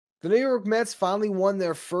The New York Mets finally won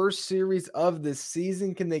their first series of the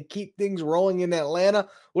season. Can they keep things rolling in Atlanta?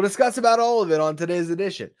 We'll discuss about all of it on today's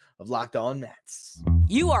edition of Locked On Mets.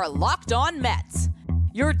 You are Locked On Mets,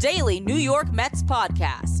 your daily New York Mets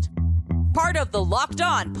podcast. Part of the Locked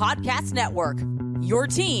On Podcast Network, your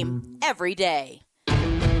team every day.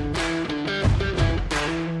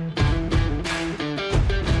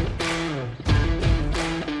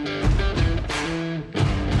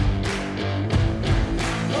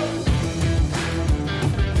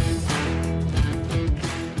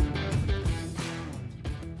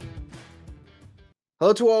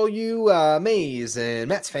 Hello to all you amazing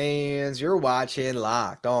Mets fans. You're watching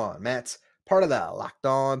Locked On Mets, part of the Locked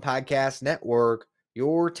On Podcast Network,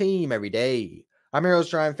 your team every day. I'm your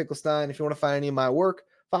host, Ryan Finkelstein. If you want to find any of my work,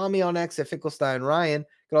 follow me on X at Finkelstein Ryan. You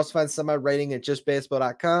can also find some of my writing at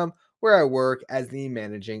justbaseball.com, where I work as the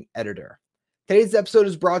managing editor. Today's episode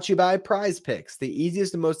is brought to you by PrizePicks, the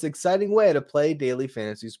easiest and most exciting way to play daily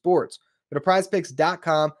fantasy sports. Go to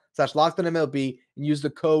prizepicks.com/LockedOnMLB and use the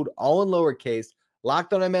code all in lowercase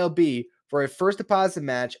Locked on MLB for a first deposit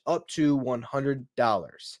match up to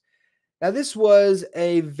 $100. Now, this was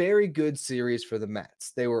a very good series for the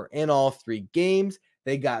Mets. They were in all three games.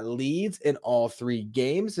 They got leads in all three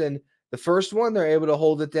games. And the first one, they're able to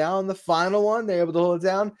hold it down. The final one, they're able to hold it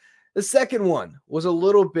down. The second one was a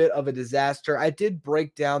little bit of a disaster. I did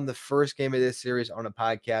break down the first game of this series on a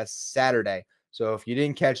podcast Saturday. So if you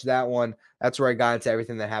didn't catch that one, that's where I got into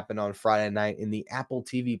everything that happened on Friday night in the Apple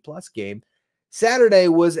TV Plus game. Saturday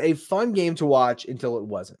was a fun game to watch until it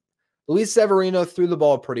wasn't. Luis Severino threw the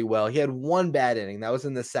ball pretty well. He had one bad inning. That was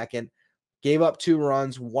in the second. Gave up 2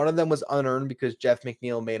 runs. One of them was unearned because Jeff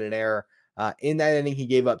McNeil made an error. In that inning, he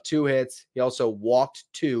gave up 2 hits. He also walked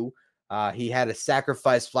 2. He had a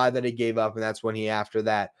sacrifice fly that he gave up, and that's when he, after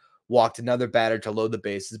that, walked another batter to load the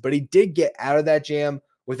bases. But he did get out of that jam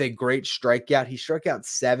with a great strikeout. He struck out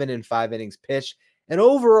 7 in 5 innings pitched. And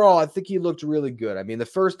overall, I think he looked really good. I mean, the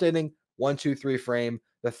first inning, 1-2-3 frame.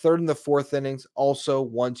 The third and the fourth innings, also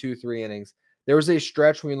 1-2-3 innings. There was a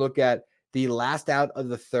stretch when you look at the last out of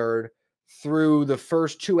the third through the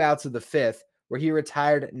first 2 outs of the fifth, where he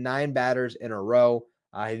retired 9 batters in a row.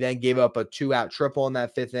 He then gave up a 2-out triple in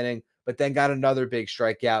that 5th inning, but then got another big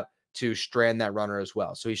strikeout to strand that runner as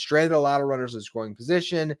well. So he stranded a lot of runners in scoring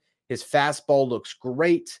position. His fastball looks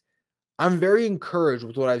great. I'm very encouraged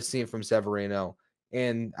with what I've seen from Severino.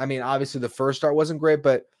 And I mean, obviously the first start wasn't great,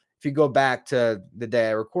 but if you go back to the day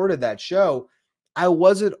I recorded that show, I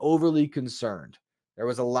wasn't overly concerned. There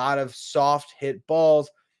was a lot of soft hit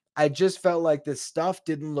balls. I just felt like the stuff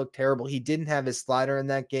didn't look terrible. He didn't have his slider in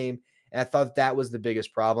that game, and I thought that was the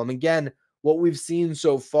biggest problem. Again, what we've seen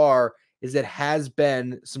so far is it has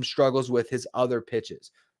been some struggles with his other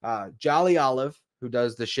pitches. Jolly Olive, who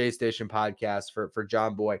does the Shea Station podcast for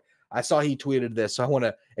John Boy, I saw he tweeted this, so I want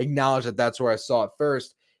to acknowledge that that's where I saw it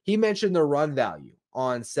first. He mentioned the run value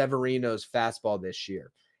on Severino's fastball this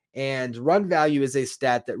year. And run value is a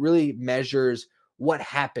stat that really measures what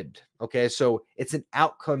happened. Okay, so it's an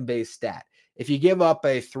outcome-based stat. If you give up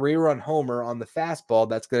a 3-run homer on the fastball,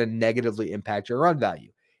 that's going to negatively impact your run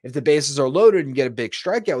value. If the bases are loaded and get a big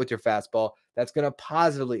strikeout with your fastball, that's going to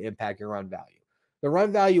positively impact your run value. The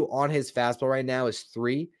run value on his fastball right now is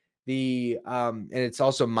 3. And it's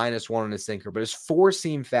also -1 on his sinker, but his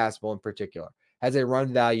 4-seam fastball in particular has a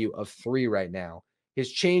run value of 3 right now.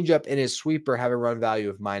 His changeup and his sweeper have a run value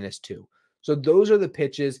of -2. So those are the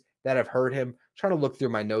pitches that have hurt him. I'm trying to look through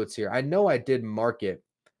my notes here. I know I did mark it.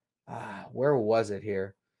 Where was it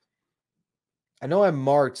here? I know I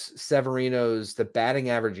marked Severino's, the batting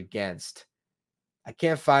average against. I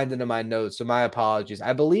can't find it in my notes, so my apologies.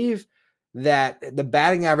 I believe that the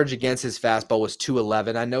batting average against his fastball was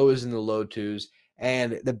 .211. I know it was in the low 2s.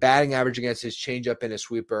 And the batting average against his changeup and his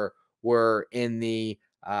sweeper were in the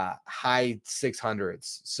high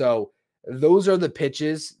 600s. So those are the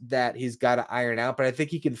pitches that he's got to iron out, but I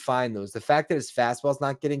think he can find those. The fact that his fastball is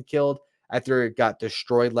not getting killed after it got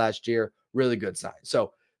destroyed last year, really good sign.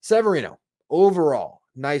 So Severino, overall,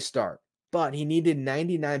 nice start, but he needed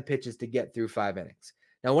 99 pitches to get through 5 innings.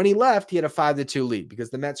 Now, when he left, he had a 5-2 lead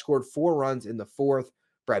because the Mets scored 4 runs in the 4th.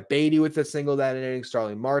 Brett Beatty with a single that inning,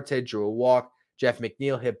 Starling Marte drew a walk, Jeff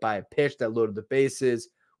McNeil hit by a pitch that loaded the bases.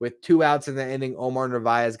 With 2 outs in the inning, Omar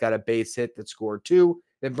Narvaez got a base hit that scored 2.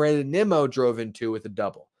 Then Brandon Nimmo drove in 2 with a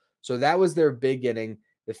double. So that was their big inning.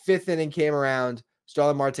 The 5th inning came around.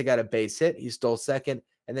 Starling Marte got a base hit. He stole second.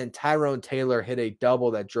 And then Tyrone Taylor hit a double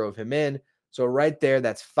that drove him in. So right there,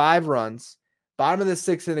 that's 5 runs. Bottom of the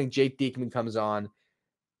 6th inning, Jake Diekman comes on.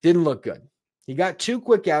 Didn't look good. He got 2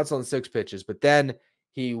 quick outs on 6 pitches, but then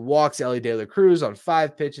he walks Ellie De La Cruz on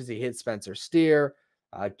 5 pitches. He hits Spencer Steer.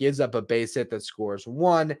 gives up a base hit that scores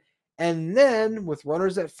 1. And then with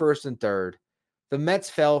runners at first and third, the Mets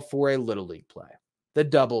fell for a Little League play, the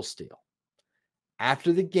double steal.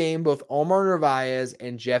 After the game, both Omar Narvaez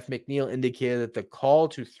and Jeff McNeil indicated that the call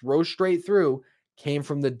to throw straight through came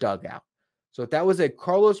from the dugout. So if that was a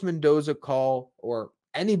Carlos Mendoza call or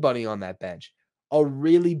anybody on that bench, a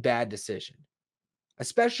really bad decision,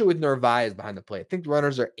 especially with Narvaez behind the plate. I think the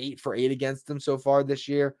runners are 8 for 8 against him so far this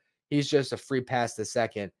year. He's just a free pass to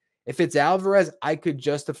second. If it's Alvarez, I could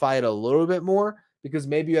justify it a little bit more because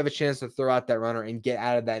maybe you have a chance to throw out that runner and get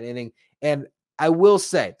out of that inning. And I will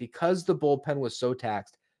say, because the bullpen was so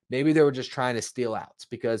taxed, maybe they were just trying to steal outs,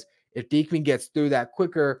 because if Diekman gets through that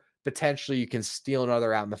quicker, potentially you can steal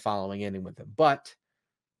another out in the following inning with him. But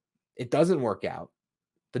it doesn't work out.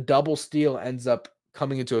 The double steal ends up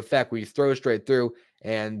coming into effect where you throw straight through,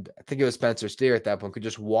 and I think it was Spencer Steer at that point could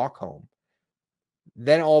just walk home.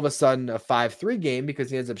 Then all of a sudden a 5-3 game, because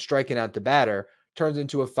he ends up striking out the batter, turns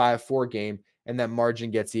into a 5-4 game, and that margin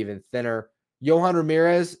gets even thinner. Yohan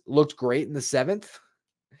Ramirez looked great in the 7th,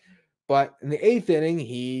 but in the 8th inning,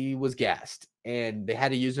 he was gassed, and they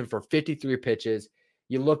had to use him for 53 pitches.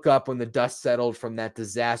 You look up when the dust settled from that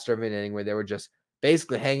disaster of an inning where they were just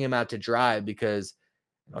basically hanging him out to dry because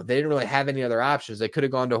they didn't really have any other options. They could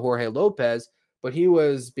have gone to Jorge Lopez, but he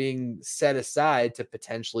was being set aside to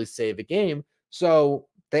potentially save a game. So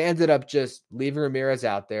they ended up just leaving Ramirez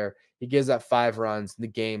out there. He gives up 5 runs, and the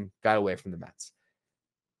game got away from the Mets.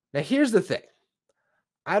 Now, here's the thing.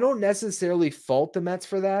 I don't necessarily fault the Mets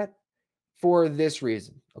for that for this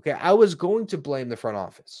reason. Okay, I was going to blame the front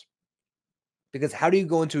office, because how do you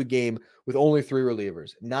go into a game with only 3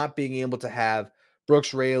 relievers, not being able to have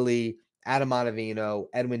Brooks Raley, Adam Ottavino,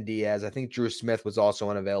 Edwin Diaz? I think Drew Smith was also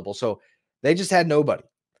unavailable. So they just had nobody.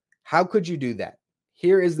 How could you do that?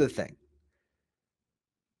 Here is the thing.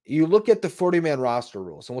 You look at the 40-man roster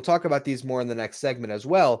rules, and we'll talk about these more in the next segment as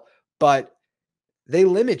well, but they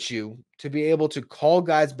limit you to be able to call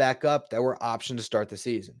guys back up that were optioned to start the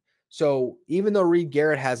season. So even though Reed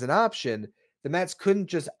Garrett has an option, the Mets couldn't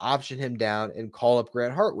just option him down and call up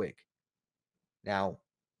Grant Hartwig. Now,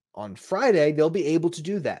 on Friday, they'll be able to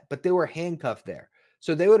do that, but they were handcuffed there.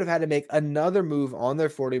 So they would have had to make another move on their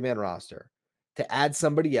 40-man roster to add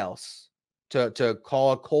somebody else, to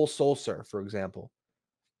call a Cole Sulser, for example,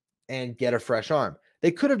 and get a fresh arm.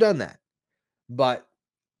 They could have done that, but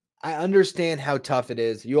I understand how tough it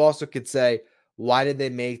is. You also could say, why did they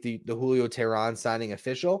make the Julio Teheran signing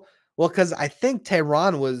official? Well, because I think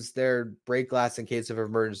Teheran was their break glass in case of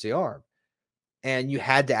emergency arm, and you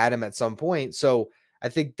had to add him at some point. So I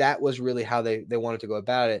think that was really how they wanted to go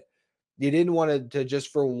about it. You didn't want to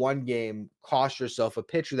just for one game cost yourself a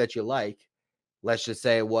pitcher that you like. Let's just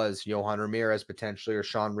say it was Yohan Ramirez potentially, or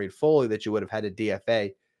Sean Reed-Foley, that you would have had a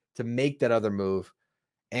DFA to make that other move.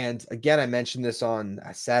 And again, I mentioned this on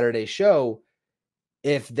a Saturday show.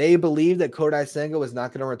 If they believed that Kodai Senga was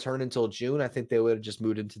not going to return until June, I think they would have just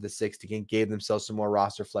moved into the 60 and gave themselves some more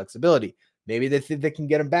roster flexibility. Maybe they think they can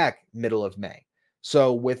get him back middle of May.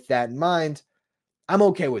 So with that in mind, I'm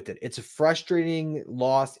okay with it. It's a frustrating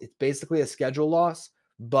loss. It's basically a schedule loss,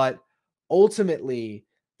 but ultimately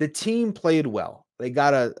the team played well. They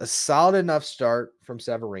got a solid enough start from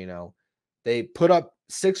Severino. They put up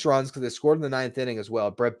 6 runs because they scored in the 9th inning as well.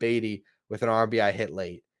 Brett Beatty with an RBI hit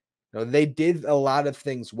late. They did a lot of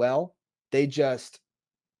things well. They just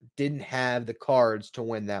didn't have the cards to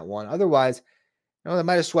win that one. Otherwise, they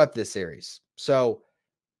might have swept this series. So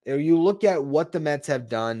you look at what the Mets have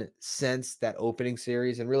done since that opening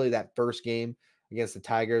series, and really that first game against the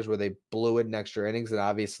Tigers where they blew it in extra innings, and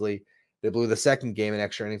obviously they blew the second game in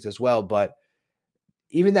extra innings as well. But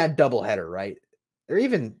even that doubleheader, right? Or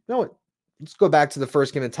even, let's go back to the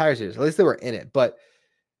first game of the Tiger series. At least they were in it. But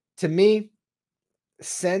to me,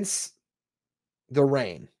 since the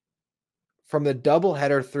rain, from the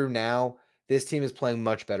doubleheader through now, this team is playing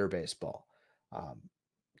much better baseball.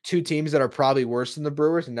 2 teams that are probably worse than the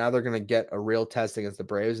Brewers, and now they're going to get a real test against the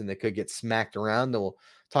Braves, and they could get smacked around. We'll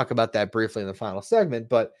talk about that briefly in the final segment.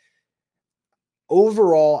 But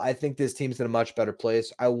overall, I think this team's in a much better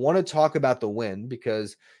place. I want to talk about the win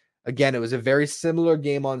because, again, it was a very similar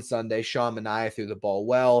game on Sunday. Sean Manaea threw the ball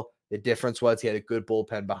well. The difference was he had a good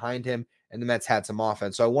bullpen behind him, and the Mets had some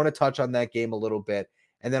offense. So I want to touch on that game a little bit,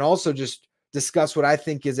 and then also just discuss what I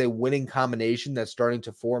think is a winning combination that's starting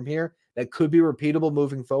to form here that could be repeatable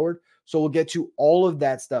moving forward. So we'll get to all of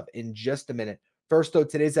that stuff in just a minute. First, though,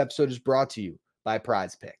 today's episode is brought to you by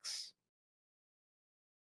PrizePicks.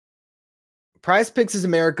 PrizePicks is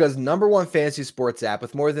America's #1 fantasy sports app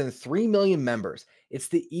with more than 3 million members It's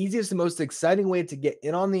the easiest and most exciting way to get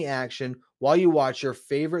in on the action while you watch your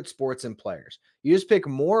favorite sports and players. You just pick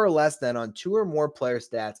more or less than on 2 or more player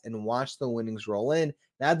stats and watch the winnings roll in.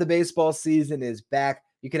 Now the baseball season is back.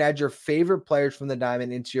 You can add your favorite players from the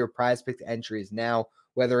diamond into your PrizePicks entries now,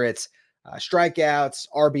 whether it's strikeouts,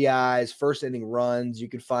 RBIs, first inning runs. You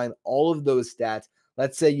can find all of those stats.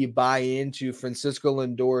 Let's say you buy into Francisco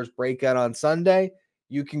Lindor's breakout on Sunday.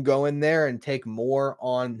 You can go in there and take more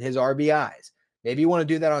on his RBIs. Maybe you want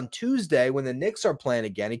to do that on Tuesday when the Knicks are playing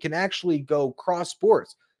again. You can actually go cross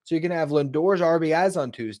sports. So you can have Lindor's RBIs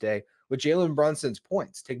on Tuesday with Jalen Brunson's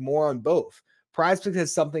points. Take more on both. PrizePicks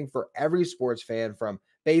has something for every sports fan, from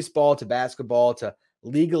baseball to basketball to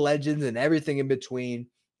League of Legends and everything in between.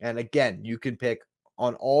 And again, you can pick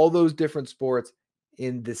on all those different sports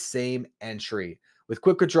in the same entry. With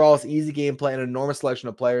quick withdrawals, easy gameplay, and an enormous selection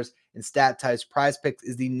of players and stat types, PrizePicks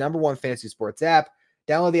is the #1 fantasy sports app.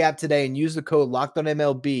 Download the app today and use the code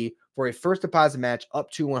LOCKEDONMLB for a first deposit match up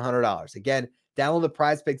to $100. Again, download the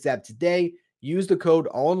PrizePicks app today. Use the code,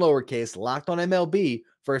 all in lowercase, LOCKEDONMLB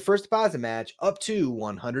for a first deposit match up to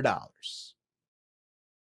 $100.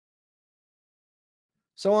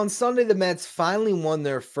 So on Sunday, the Mets finally won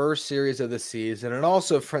their first series of the season, and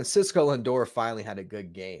also Francisco Lindor finally had a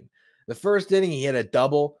good game. The first inning, he hit a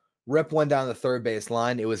double, rip one down the third base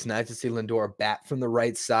line. It was nice to see Lindor bat from the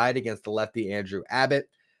right side against the lefty Andrew Abbott.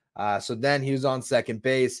 So then he was on second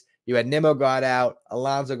base. You had Nimmo got out,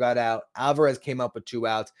 Alonso got out, Alvarez came up with 2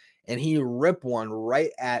 outs, and he ripped one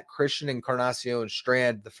right at Christian Encarnacion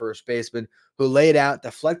Strand, the first baseman, who laid out,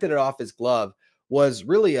 deflected it off his glove. Was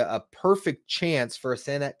really a perfect chance for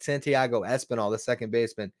Santiago Espinal, the second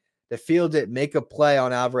baseman, to field it, make a play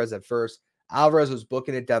on Alvarez at first. Alvarez was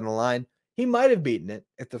booking it down the line. He might have beaten it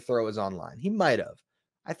if the throw was on line. He might have.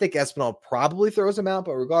 I think Espinal probably throws him out,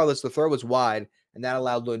 but regardless, the throw was wide, and that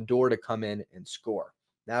allowed Lindor to come in and score.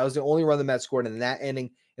 That was the only run the Mets scored in that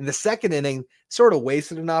inning. In the second inning, sort of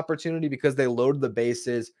wasted an opportunity because they loaded the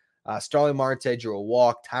bases. Starling Marte drew a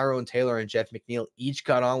walk. Tyrone Taylor and Jeff McNeil each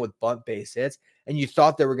got on with bunt base hits, and you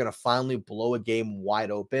thought they were going to finally blow a game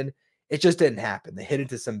wide open. It just didn't happen. They hit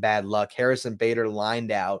into some bad luck. Harrison Bader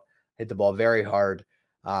lined out, hit the ball very hard.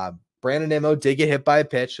 Brandon Nimmo did get hit by a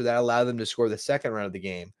pitch, so that allowed them to score the second run of the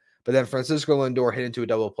game. But then Francisco Lindor hit into a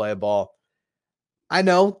double play ball. I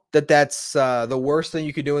know that that's the worst thing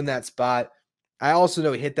you could do in that spot. I also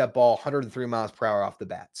know he hit that ball 103 miles per hour off the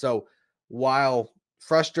bat. So while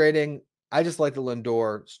frustrating, I just like the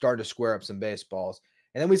Lindor started to square up some baseballs.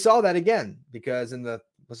 And then we saw that again because in the,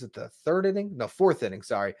 was it the third inning? No, fourth inning,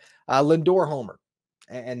 sorry. Lindor homer.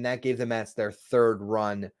 And that gave the Mets their third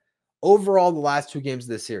run. Overall, the last 2 games of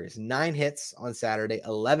this series, 9 hits on Saturday,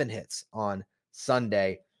 11 hits on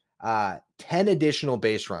Sunday, 10 additional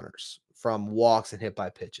base runners from walks and hit by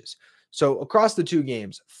pitches. So across the 2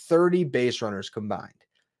 games, 30 base runners combined.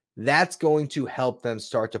 That's going to help them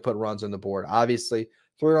start to put runs on the board. Obviously,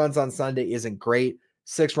 3 runs on Sunday isn't great.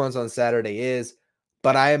 6 runs on Saturday is.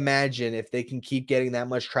 But I imagine if they can keep getting that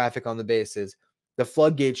much traffic on the bases, the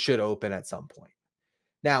floodgates should open at some point.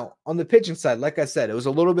 Now, on the pitching side, like I said, it was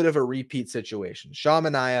a little bit of a repeat situation. Sean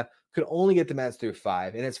Manaea could only get the Mets through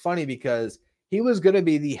 5. And it's funny because he was going to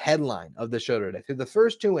be the headline of the show today. Through the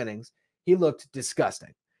first 2 innings, he looked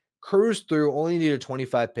disgusting. Cruised through, only needed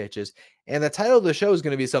 25 pitches. And the title of the show is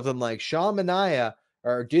going to be something like Sean Manaea,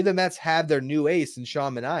 or do the Mets have their new ace in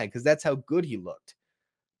Sean Manaea? Because that's how good he looked.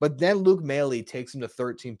 But then Luke Maile takes him to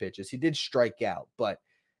 13 pitches. He did strike out, but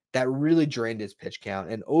that really drained his pitch count.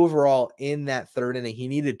 And overall, in that third inning, he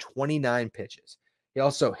needed 29 pitches. He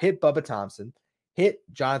also hit Bubba Thompson, hit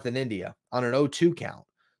Jonathan India on an 0-2 count.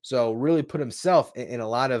 So really put himself in a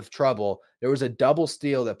lot of trouble. There was a double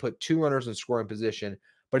steal that put 2 runners in scoring position,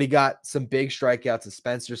 but he got some big strikeouts to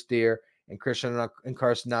Spencer Steer and Christian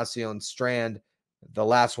Encarnacion Strand. The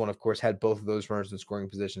last one, of course, had both of those runners in scoring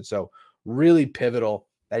position. So really pivotal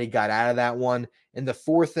that he got out of that one. In the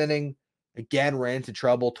 4th inning, again, ran into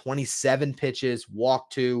trouble. 27 pitches,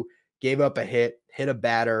 walked 2, gave up a hit a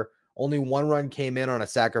batter. Only 1 run came in on a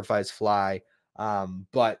sacrifice fly.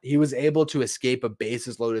 But he was able to escape a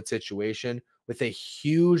bases-loaded situation with a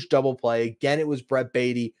huge double play. Again, it was Brett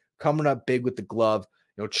Beatty coming up big with the glove,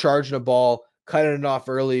 charging a ball, cutting it off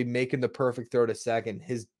early, making the perfect throw to second.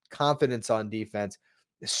 His confidence on defense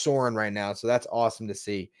is soaring right now, so that's awesome to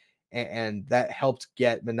see. And that helped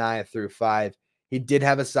get Manaea through 5. He did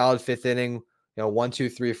have a solid 5th inning,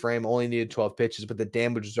 1-2-3 frame, only needed 12 pitches, but the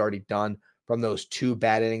damage was already done from those 2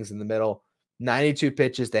 bad innings in the middle. 92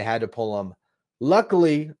 pitches, they had to pull him.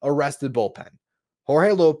 Luckily, a rested bullpen.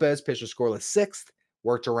 Jorge Lopez pitched a scoreless 6th,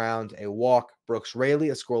 worked around a walk. Brooks Raley,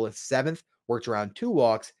 a scoreless 7th, worked around 2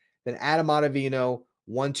 walks. Then Adam Ottavino,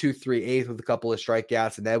 1-2-3 eighth with a couple of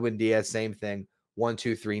strikeouts, and Edwin Diaz, same thing,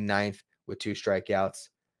 1-2-3 ninth with 2 strikeouts,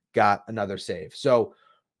 got another save. So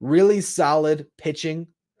really solid pitching,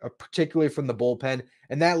 particularly from the bullpen.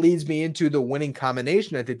 And that leads me into the winning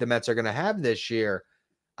combination I think the Mets are going to have this year.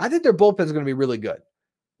 I think their bullpen is going to be really good.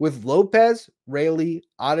 With Lopez, Raley,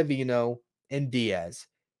 Ottavino, and Diaz.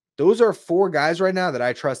 Those are 4 guys right now that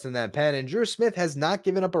I trust in that pen. And Drew Smith has not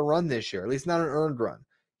given up a run this year, at least not an earned run.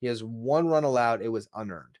 He has 1 run allowed. It was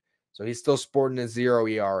unearned. So he's still sporting a 0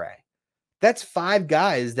 ERA. That's 5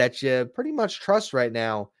 guys that you pretty much trust right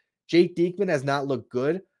now. Jake Diekman has not looked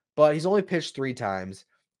good, but he's only pitched 3 times.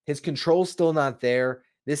 His control's still not there.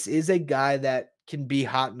 This is a guy that can be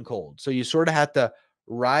hot and cold. So you sort of have to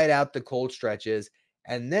ride out the cold stretches.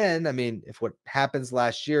 And then, I mean, if what happens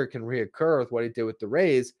last year can reoccur with what he did with the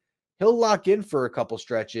Rays, he'll lock in for a couple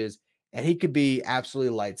stretches and he could be absolutely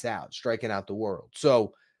lights out, striking out the world.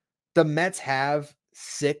 So the Mets have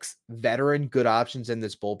 6 veteran good options in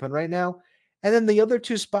this bullpen right now. And then the other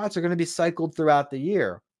 2 spots are going to be cycled throughout the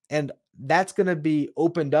year. And that's going to be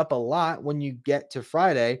opened up a lot when you get to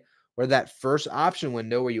Friday, where that first option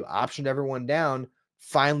window where you optioned everyone down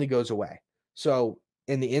finally goes away. So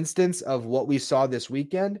in the instance of what we saw this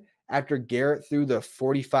weekend, after Garrett threw the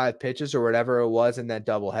 45 pitches or whatever it was in that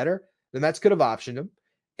doubleheader, the Mets could have optioned him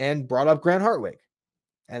and brought up Grant Hartwig.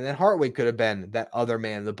 And then Hartwig could have been that other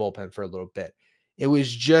man in the bullpen for a little bit. It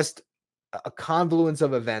was just a confluence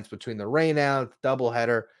of events between the rainout, the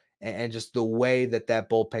doubleheader, and just the way that that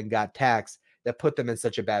bullpen got taxed that put them in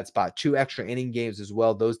such a bad spot. 2 extra inning games as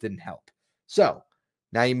well. Those didn't help. So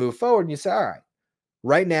now you move forward and you say, all right,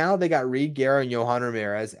 right now they got Reed Guerra and Yohan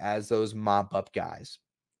Ramirez as those mop-up guys.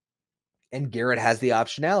 And Garrett has the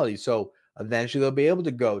optionality. So eventually they'll be able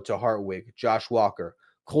to go to Hartwig, Josh Walker.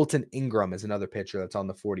 Colton Ingram is another pitcher that's on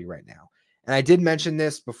the 40 right now. And I did mention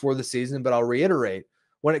this before the season, but I'll reiterate.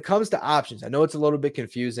 When it comes to options, I know it's a little bit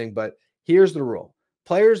confusing, but here's the rule.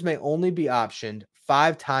 Players may only be optioned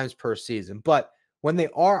 5 times per season, but when they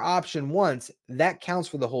are optioned once, that counts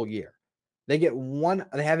for the whole year. They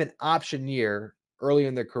have an option year early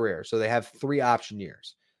in their career, so they have 3 option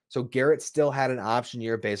years. So Garrett still had an option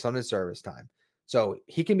year based on his service time. So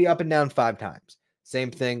he can be up and down 5 times.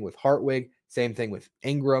 Same thing with Hartwig, same thing with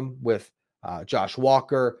Ingram, with Josh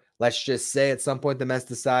Walker. Let's just say at some point the Mets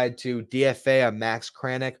decide to DFA a Max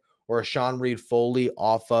Kranick or a Sean Reed Foley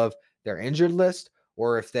off of their injured list,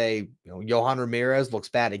 or if Yohan Ramirez looks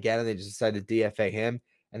bad again and they just decide to DFA him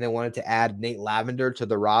and they wanted to add Nate Lavender to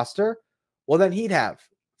the roster, well, then he'd have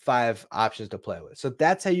 5 options to play with. So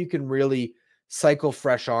that's how you can really cycle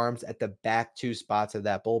fresh arms at the back 2 spots of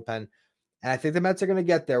that bullpen. And I think the Mets are going to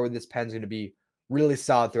get there where this pen's going to be really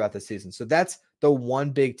solid throughout the season. So that's the one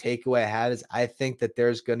big takeaway I had is I think that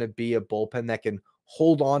there's going to be a bullpen that can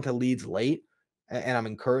hold on to leads late. And I'm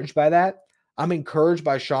encouraged by that. I'm encouraged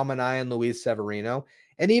by Sean Manaea and Luis Severino.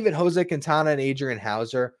 And even Jose Quintana and Adrian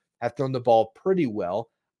Hauser have thrown the ball pretty well.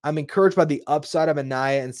 I'm encouraged by the upside of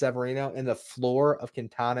Manaea and Severino and the floor of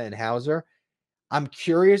Quintana and Hauser. I'm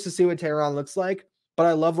curious to see what Tehran looks like, but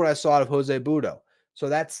I love what I saw out of Jose Budo. So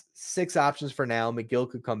that's 6 options for now. McGill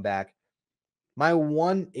could come back. My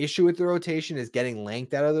one issue with the rotation is getting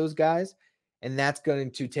length out of those guys, and that's going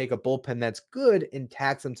to take a bullpen that's good and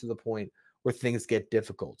tax them to the point where things get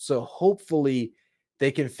difficult. So hopefully they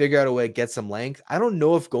can figure out a way to get some length. I don't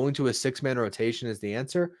know if going to a 6-man rotation is the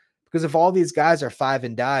answer, because if all these guys are 5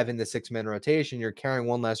 and dive in the 6-man rotation, you're carrying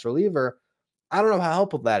one less reliever. I don't know how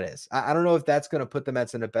helpful that is. I don't know if that's going to put the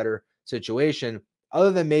Mets in a better situation,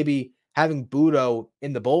 other than maybe having Budo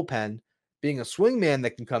in the bullpen, being a swingman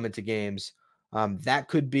that can come into games. That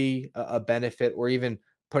could be a benefit, or even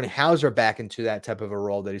putting Hauser back into that type of a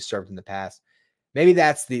role that he's served in the past. Maybe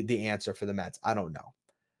that's the answer for the Mets. I don't know.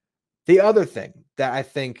 The other thing that I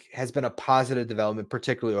think has been a positive development,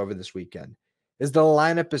 particularly over this weekend, is the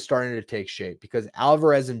lineup is starting to take shape because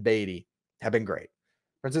Alvarez and Beatty have been great.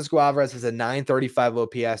 Francisco Alvarez has a 935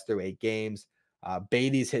 OPS through 8 games.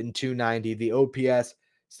 Beatty's hitting 290. The OPS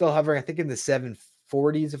still hovering, I think, in the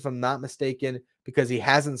 740s, if I'm not mistaken, because he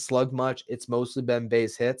hasn't slugged much. It's mostly been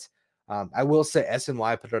base hits. I will say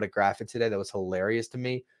SNY put out a graphic today that was hilarious to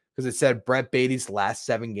me because it said Brett Beatty's last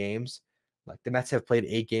 7 games. Like, the Mets have played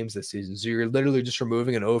 8 games this season, so you're literally just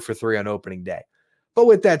removing an 0 for 3 on opening day. But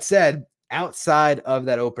with that said, outside of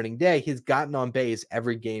that opening day, he's gotten on base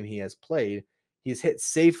every game he has played. He's hit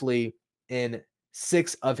safely in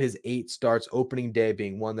 6 of his 8 starts, opening day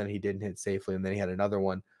being one that he didn't hit safely, and then he had another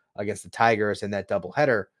one against the Tigers in that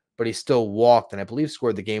doubleheader, but he still walked and I believe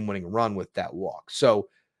scored the game-winning run with that walk. So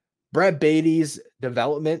Brett Beatty's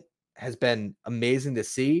development has been amazing to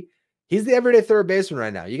see. he's the everyday third baseman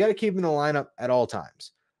right now. You got to keep him in the lineup at all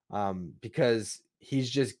times because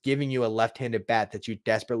he's just giving you a left-handed bat that you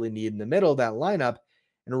desperately need in the middle of that lineup.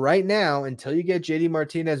 And right now, until you get JD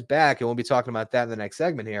Martinez back, and we'll be talking about that in the next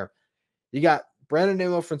segment here, you got Brandon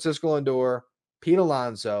Nimmo, Francisco Lindor, Pete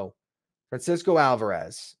Alonso, Francisco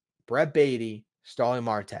Alvarez, Brett Beatty, Starling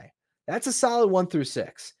Marte. That's a solid 1 through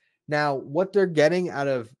 6. Now, what they're getting out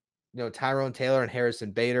of Tyrone Taylor and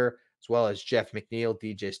Harrison Bader, as well as Jeff McNeil,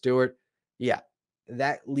 DJ Stewart, yeah,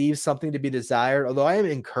 that leaves something to be desired. Although I am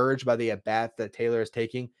encouraged by the at-bat that Taylor is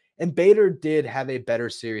taking. And Bader did have a better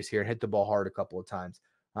series here and hit the ball hard a couple of times.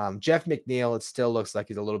 Jeff McNeil, it still looks like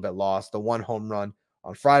he's a little bit lost. The one home run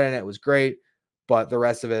on Friday night was great, but the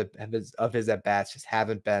rest of his at-bats just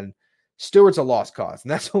haven't been. Stewart's a lost cause.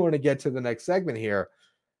 And that's what we're going to get to the next segment here.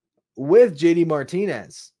 With JD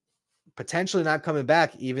Martinez potentially not coming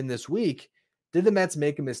back even this week, did the Mets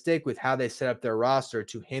make a mistake with how they set up their roster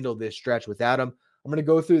to handle this stretch without him? I'm going to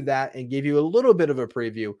go through that and give you a little bit of a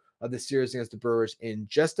preview of the series against the Brewers in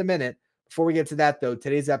just a minute. Before we get to that, though,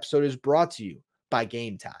 today's episode is brought to you by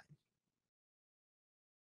Game Time.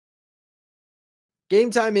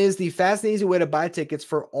 Game Time is the fast and easy way to buy tickets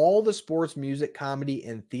for all the sports, music, comedy,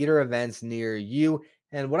 and theater events near you.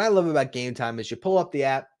 And what I love about Game Time is you pull up the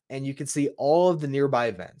app and you can see all of the nearby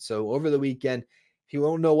events. So over the weekend, if you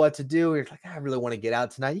don't know what to do, you're like, I really want to get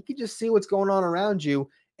out tonight, you can just see what's going on around you.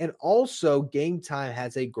 And also, Game Time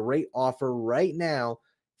has a great offer right now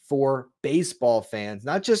for baseball fans,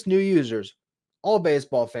 not just new users, all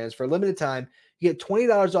baseball fans. For a limited time, you get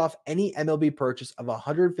 $20 off any MLB purchase of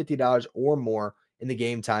 $150 or more in the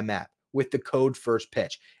Game Time app with the code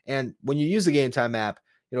FIRSTPITCH. And when you use the Game Time app,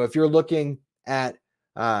 if you're looking at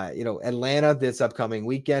Atlanta this upcoming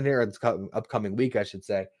weekend here, or this upcoming week, I should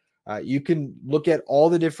say, you can look at all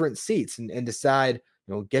the different seats and decide,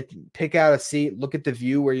 pick out a seat, look at the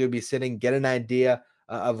view where you'll be sitting, get an idea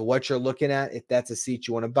of what you're looking at. If that's a seat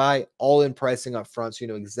you want to buy, all in pricing up front, so you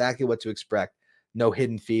know exactly what to expect. No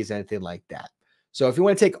hidden fees, anything like that. So if you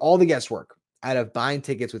want to take all the guesswork out of buying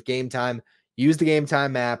tickets with Game Time, use the Game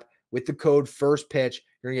Time app with the code FIRSTPITCH.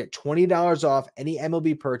 You're going to get $20 off any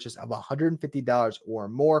MLB purchase of $150 or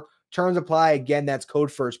more. Terms apply. Again, that's code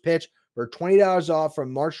FIRSTPITCH for $20 off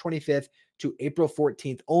from March 25th to April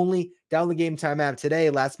 14th only. Download the Game Time app today.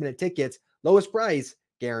 Last minute tickets, lowest price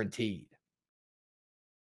guaranteed.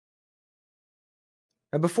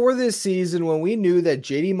 And before this season, when we knew that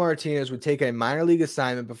JD Martinez would take a minor league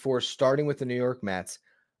assignment before starting with the New York Mets,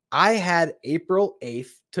 I had April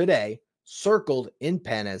 8th today circled in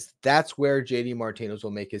pen as that's where JD Martinez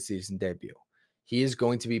will make his season debut. He is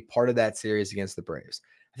going to be part of that series against the Braves.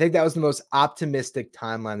 I think that was the most optimistic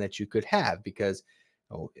timeline that you could have because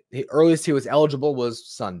the earliest he was eligible was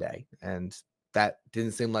Sunday, and that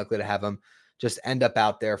didn't seem likely to have him just end up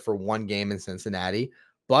out there for one game in Cincinnati.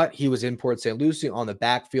 But he was in Port St. Lucie on the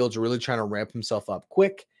backfields, really trying to ramp himself up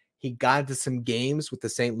quick. He got into some games with the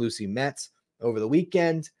St. Lucie Mets over the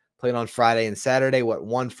weekend, played on Friday and Saturday,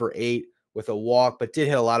 1 for 8 with a walk, but did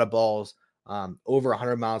hit a lot of balls over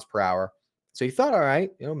 100 miles per hour. So he thought, all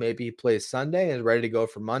right, maybe he plays Sunday and is ready to go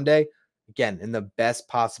for Monday. Again, in the best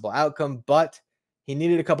possible outcome, but he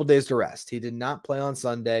needed a couple days to rest. He did not play on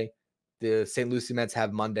Sunday. The St. Lucie Mets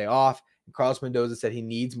have Monday off. And Carlos Mendoza said he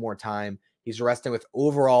needs more time. He's resting with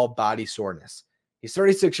overall body soreness. He's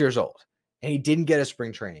 36 years old, and he didn't get a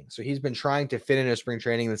spring training. So he's been trying to fit in a spring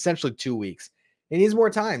training in essentially 2 weeks. He needs more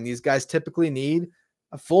time. These guys typically need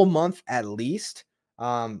a full month at least,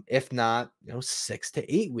 if not, 6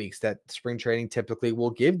 to 8 weeks that spring training typically will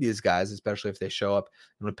give these guys, especially if they show up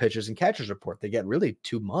in a pitchers and catchers report. They get really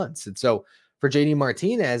 2 months. And so for JD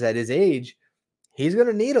Martinez at his age, he's going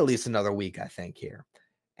to need at least another week, I think, here.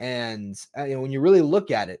 And when you really look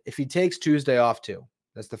at it, if he takes Tuesday off too,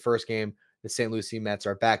 that's the first game the St. Lucie Mets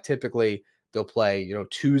are back. Typically, they'll play,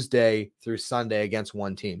 Tuesday through Sunday against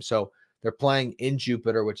one team. So they're playing in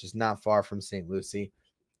Jupiter, which is not far from St. Lucie,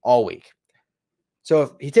 all week. So if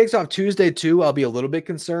he takes off Tuesday too, I'll be a little bit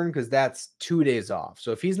concerned because that's 2 days off.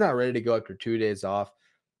 So if he's not ready to go after 2 days off,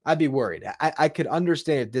 I'd be worried. I could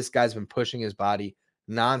understand if this guy's been pushing his body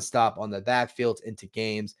nonstop on the backfields into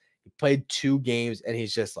games. He played 2 games and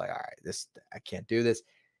he's just like, all right, I can't do this.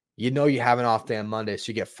 You have an off day on Monday,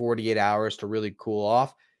 so you get 48 hours to really cool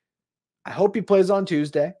off. I hope he plays on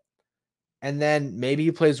Tuesday. And then maybe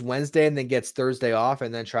he plays Wednesday and then gets Thursday off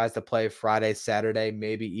and then tries to play Friday, Saturday,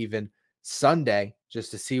 maybe even Sunday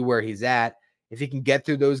just to see where he's at. If he can get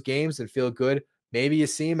through those games and feel good, maybe you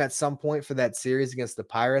see him at some point for that series against the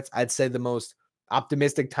Pirates. I'd say the most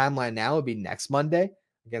optimistic timeline now would be next Monday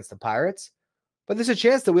against the Pirates. But there's a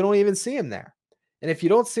chance that we don't even see him there. And if you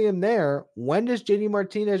don't see him there, when does JD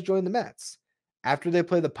Martinez join the Mets? After they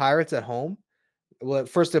play the Pirates at home? Well,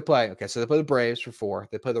 first they play the Braves for 4.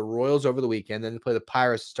 They play the Royals over the weekend. Then they play the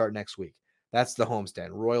Pirates to start next week. That's the homestand,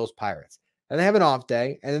 Royals, Pirates. And they have an off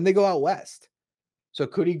day, and then they go out west. So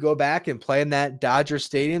could he go back and play in that Dodger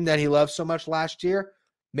Stadium that he loved so much last year?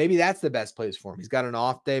 Maybe that's the best place for him. He's got an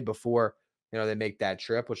off day before, they make that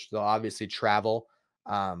trip, which they'll obviously travel,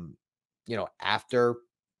 after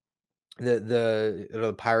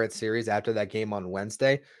the Pirates series, after that game on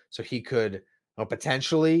Wednesday. So he could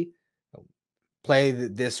potentially play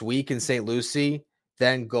this week in St. Lucie,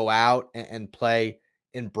 then go out and play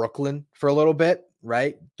in Brooklyn for a little bit,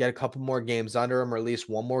 right? Get a couple more games under him, or at least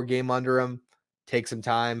one more game under him. Take some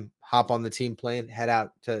time, hop on the team plane, head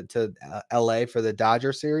out to LA for the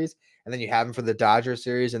Dodger series, and then you have him for the Dodger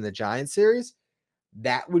series and the Giants series.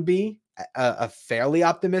 That would be a fairly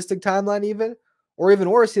optimistic timeline even, or even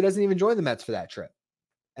worse, he doesn't even join the Mets for that trip.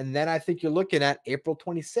 And then I think you're looking at April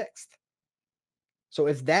 26th. So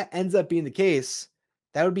if that ends up being the case,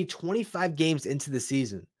 that would be 25 games into the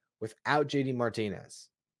season without JD Martinez.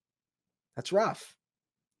 That's rough.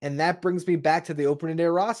 And that brings me back to the opening day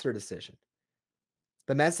roster decision.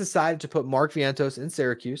 The Mets decided to put Mark Vientos in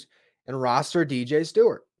Syracuse and roster DJ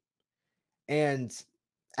Stewart. And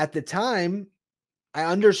at the time, I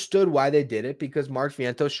understood why they did it, because Mark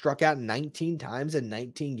Vientos struck out 19 times in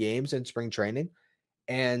 19 games in spring training.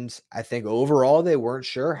 And I think overall, they weren't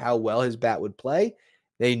sure how well his bat would play.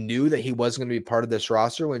 They knew that he wasn't going to be part of this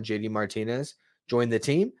roster when JD Martinez joined the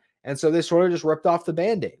team. And so they sort of just ripped off the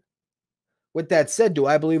Band-Aid. With that said, do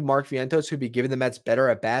I believe Mark Vientos would be giving the Mets better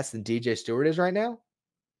at bats than DJ Stewart is right now?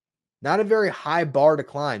 Not a very high bar to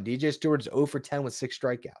climb. DJ Stewart is 0 for 10 with 6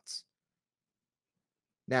 strikeouts.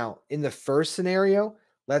 Now, in the first scenario,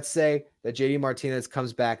 let's say that JD Martinez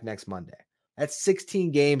comes back next Monday. That's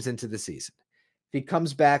 16 games into the season. If he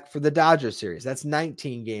comes back for the Dodgers series, that's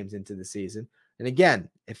 19 games into the season. And again,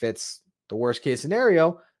 if it's the worst case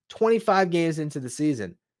scenario, 25 games into the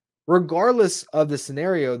season. Regardless of the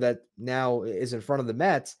scenario that now is in front of the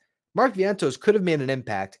Mets, Mark Vientos could have made an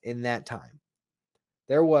impact in that time.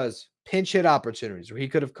 There was pinch hit opportunities where he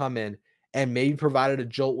could have come in and maybe provided a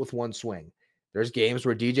jolt with one swing. There's games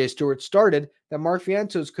where DJ Stewart started that Mark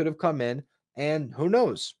Vientos could have come in and, who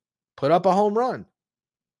knows, put up a home run.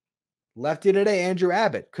 Lefty today, Andrew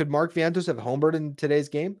Abbott. Could Mark Vientos have homered in today's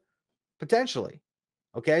game? Potentially.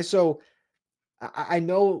 Okay, so I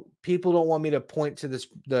know people don't want me to point to the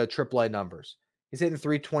AAA numbers. He's hitting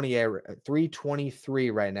 323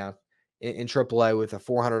 right now in AAA with a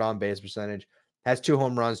 400 on-base percentage. Has 2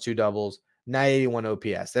 home runs, 2 doubles, 981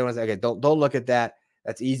 OPS. They want to say, okay, don't look at that.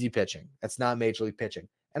 That's easy pitching. That's not major league pitching.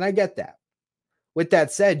 And I get that. With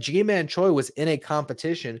that said, Ji-Man Choi was in a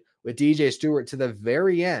competition with DJ Stewart to the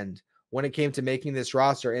very end when it came to making this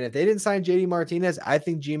roster. And if they didn't sign JD Martinez, I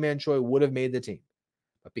think Ji-Man Choi would have made the team.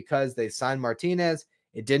 But because they signed Martinez,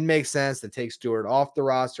 it didn't make sense to take Stewart off the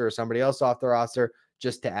roster or somebody else off the roster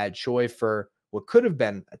just to add Choi for what could have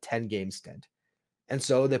been a 10-game stint. And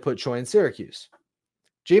so they put Choi in Syracuse.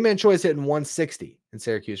 Ji-Man Choi is hitting 160 in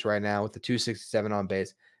Syracuse right now with a 267 on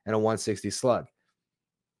base and a 160 slug.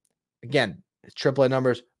 Again, it's AAA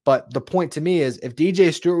numbers. But the point to me is, if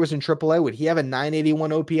DJ Stewart was in AAA, would he have a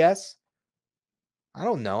 981 OPS? I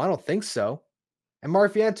don't know. I don't think so. And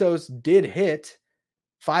Mark Vientos did hit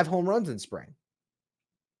 5 home runs in spring.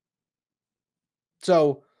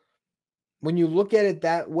 So when you look at it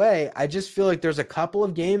that way, I just feel like there's a couple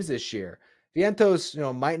of games this year.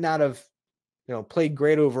 Vientos, might not have, played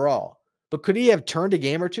great overall, but could he have turned a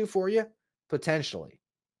game or two for you? Potentially.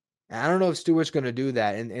 And I don't know if Stewart's going to do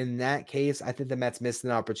that. And in that case, I think the Mets missed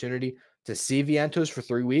an opportunity to see Vientos for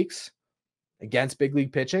 3 weeks against big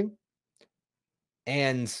league pitching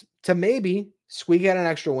and to maybe squeak out an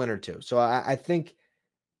extra win or two. So I think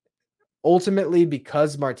ultimately,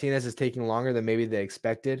 because Martinez is taking longer than maybe they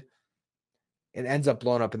expected, it ends up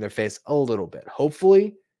blowing up in their face a little bit.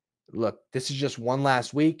 Hopefully, look, this is just one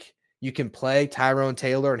last week. You can play Tyrone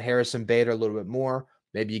Taylor and Harrison Bader a little bit more.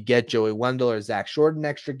 Maybe you get Joey Wendell or Zach Short an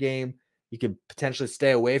extra game. You could potentially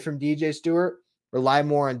stay away from DJ Stewart, rely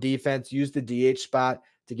more on defense, use the DH spot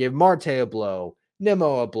to give Marte a blow,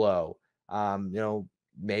 Nimmo a blow.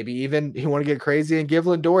 Maybe even you want to get crazy and give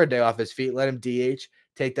Lindor a day off his feet, let him DH,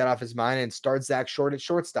 take that off his mind, and start Zach Short at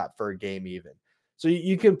shortstop for a game even. So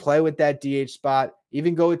you can play with that DH spot,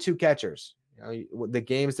 even go with 2 catchers. The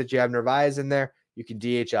games that you have Narvaez in there, you can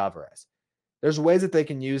DH Alvarez. There's ways that they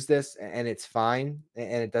can use this, and it's fine,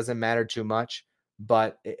 and it doesn't matter too much,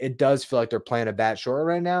 but it does feel like they're playing a bat short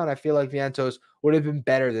right now, and I feel like Vientos would have been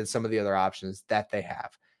better than some of the other options that they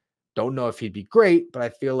have. Don't know if he'd be great, but I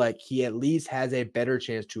feel like he at least has a better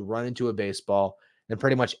chance to run into a baseball than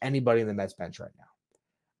pretty much anybody in the Mets bench right now.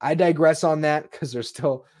 I digress on that because there's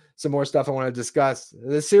still some more stuff I want to discuss.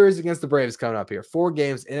 The series against the Braves coming up here. 4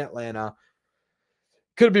 games in Atlanta.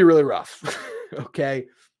 Could be really rough. Okay.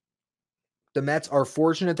 The Mets are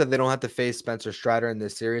fortunate that they don't have to face Spencer Strider in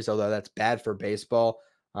this series, although that's bad for baseball.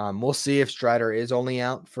 We'll see if Strider is only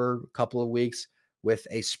out for a couple of weeks with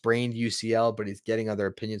a sprained UCL, but he's getting other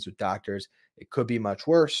opinions with doctors. It could be much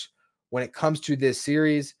worse. When it comes to this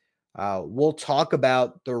series, we'll talk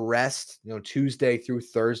about the rest, Tuesday through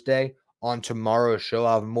Thursday on tomorrow's show.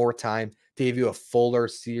 I'll have more time to give you a fuller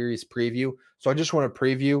series preview. So I just want to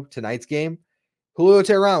preview tonight's game. Julio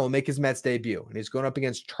Teheran will make his Mets debut, and he's going up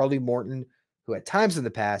against Charlie Morton, who at times in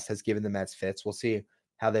the past has given the Mets fits. We'll see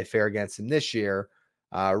how they fare against him this year.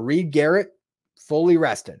 Reed Garrett, fully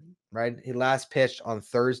rested, right? He last pitched on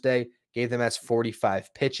Thursday, gave the Mets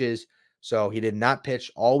 45 pitches, so he did not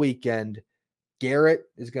pitch all weekend. Garrett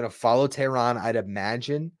is going to follow Teheran, I'd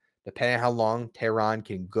imagine, depending on how long Teheran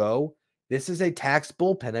can go. This is a taxed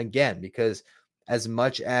bullpen again, because as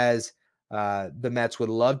much as the Mets would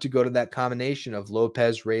love to go to that combination of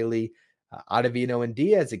Lopez, Raley, Ottavino, and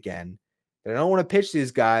Diaz again, they don't want to pitch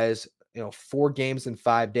these guys, 4 games in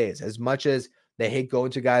 5 days. As much as they hate going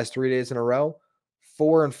to guys 3 days in a row,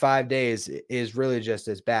 4 and 5 days is really just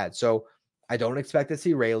as bad. So I don't expect to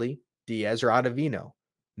see Raley, Diaz, or Ottavino.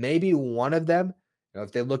 Maybe one of them,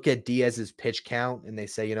 if they look at Diaz's pitch count and they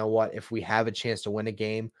say, you know what, if we have a chance to win a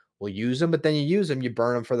game, we'll use them. But then you use them, you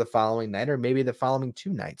burn them for the following night or maybe the following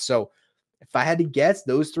 2 nights. So if I had to guess,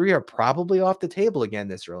 those 3 are probably off the table again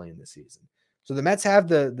this early in the season. So the Mets have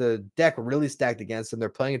the deck really stacked against them. They're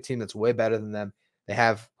playing a team that's way better than them. They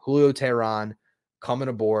have Julio Teheran coming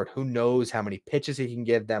aboard. Who knows how many pitches he can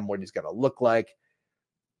give them, what he's going to look like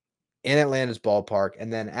in Atlanta's ballpark.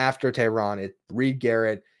 And then after Teheran, it's Reed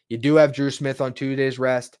Garrett. You do have Drew Smith on 2 days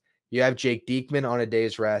rest. You have Jake Diekman on a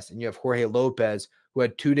day's rest. And you have Jorge Lopez, who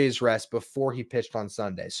had 2 days rest before he pitched on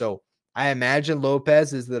Sunday. So I imagine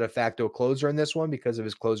Lopez is the de facto closer in this one because of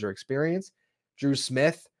his closer experience. Drew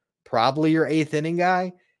Smith, probably your 8th inning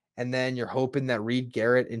guy. And then you're hoping that Reed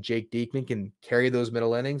Garrett and Jake Diekman can carry those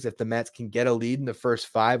middle innings. If the Mets can get a lead in the first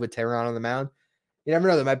 5 with Teheran on the mound, you never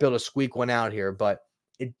know. They might be able to squeak one out here, but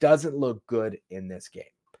it doesn't look good in this game.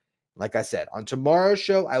 Like I said, on tomorrow's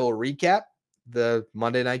show, I will recap the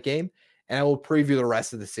Monday night game, and I will preview the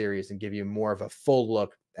rest of the series and give you more of a full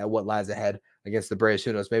look at what lies ahead against the Braves.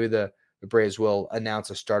 Who knows? Maybe the Braves will announce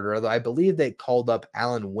a starter, although I believe they called up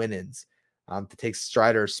Alan Winans to take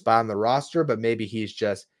Strider's spot on the roster, but maybe he's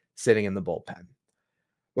just sitting in the bullpen.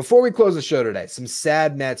 Before we close the show today, some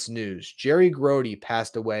sad Mets news. Jerry Grote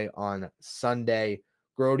passed away on Sunday.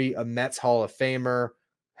 Grote, a Mets Hall of Famer,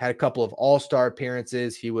 had a couple of all-star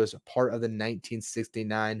appearances. He was a part of the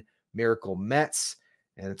 1969 Miracle Mets.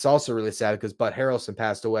 And it's also really sad because Bud Harrelson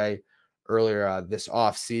passed away earlier this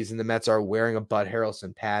offseason. The Mets are wearing a Bud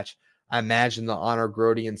Harrelson patch. I imagine they'll honor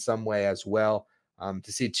Grote in some way as well.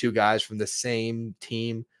 To see 2 guys from the same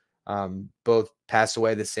team both pass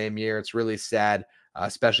away the same year, it's really sad,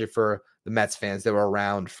 especially for the Mets fans that were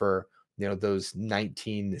around for those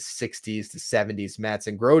 1960s to 70s Mets.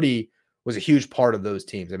 And Grote was a huge part of those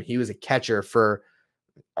teams. I mean, he was a catcher for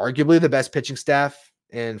arguably the best pitching staff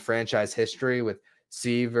in franchise history with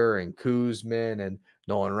Seaver and Koosman and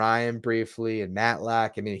Nolan Ryan briefly and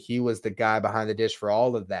Matlack. I mean, he was the guy behind the dish for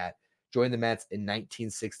all of that. Joined the Mets in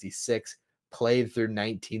 1966, played through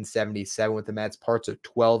 1977 with the Mets, parts of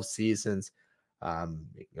 12 seasons.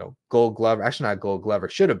 Gold Glover, actually not Gold Glover,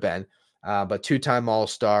 should have been, but 2-time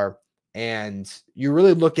All-Star. And you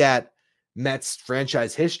really look at Mets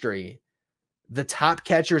franchise history, the top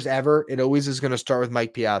catchers ever, it always is going to start with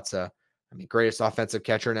Mike Piazza. I mean, greatest offensive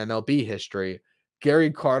catcher in MLB history. Gary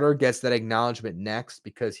Carter gets that acknowledgement next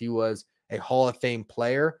because he was a Hall of Fame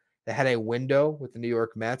player that had a window with the New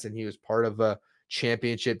York Mets, and he was part of a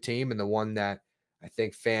championship team and the one that I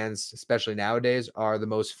think fans, especially nowadays, are the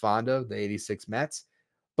most fond of, the 86 Mets.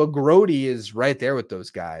 But Grote is right there with those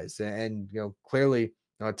guys and clearly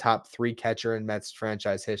a top 3 catcher in Mets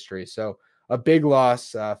franchise history. So a big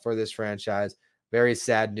loss for this franchise. Very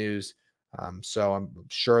sad news. So I'm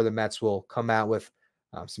sure the Mets will come out with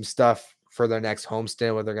some stuff for their next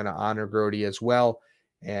homestand where they're going to honor Grote as well.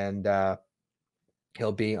 And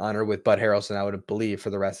he'll be honored with Bud Harrelson, I would believe, for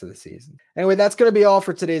the rest of the season. Anyway, that's going to be all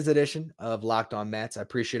for today's edition of Locked On Mets. I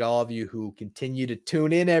appreciate all of you who continue to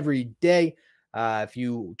tune in every day. If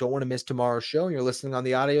you don't want to miss tomorrow's show and you're listening on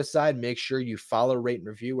the audio side, make sure you follow, rate, and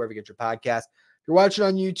review wherever you get your podcast. If you're watching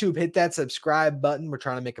on YouTube, hit that subscribe button. We're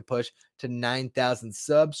trying to make a push to 9,000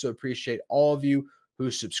 subs, so appreciate all of you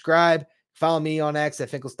who subscribe. Follow me on X at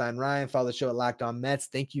Finkelstein Ryan. Follow the show at Locked On Mets.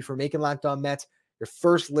 Thank you for making Locked On Mets your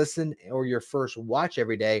first listen or your first watch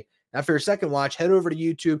every day. Now, for your second watch, head over to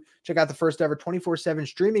YouTube. Check out the first ever 24/7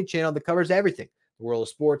 streaming channel that covers everything, the world of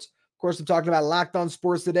sports. Of course, I'm talking about Locked On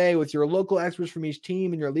Sports Today with your local experts from each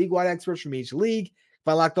team and your league-wide experts from each league.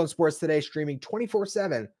 Find Locked On Sports Today streaming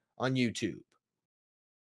 24/7 on YouTube.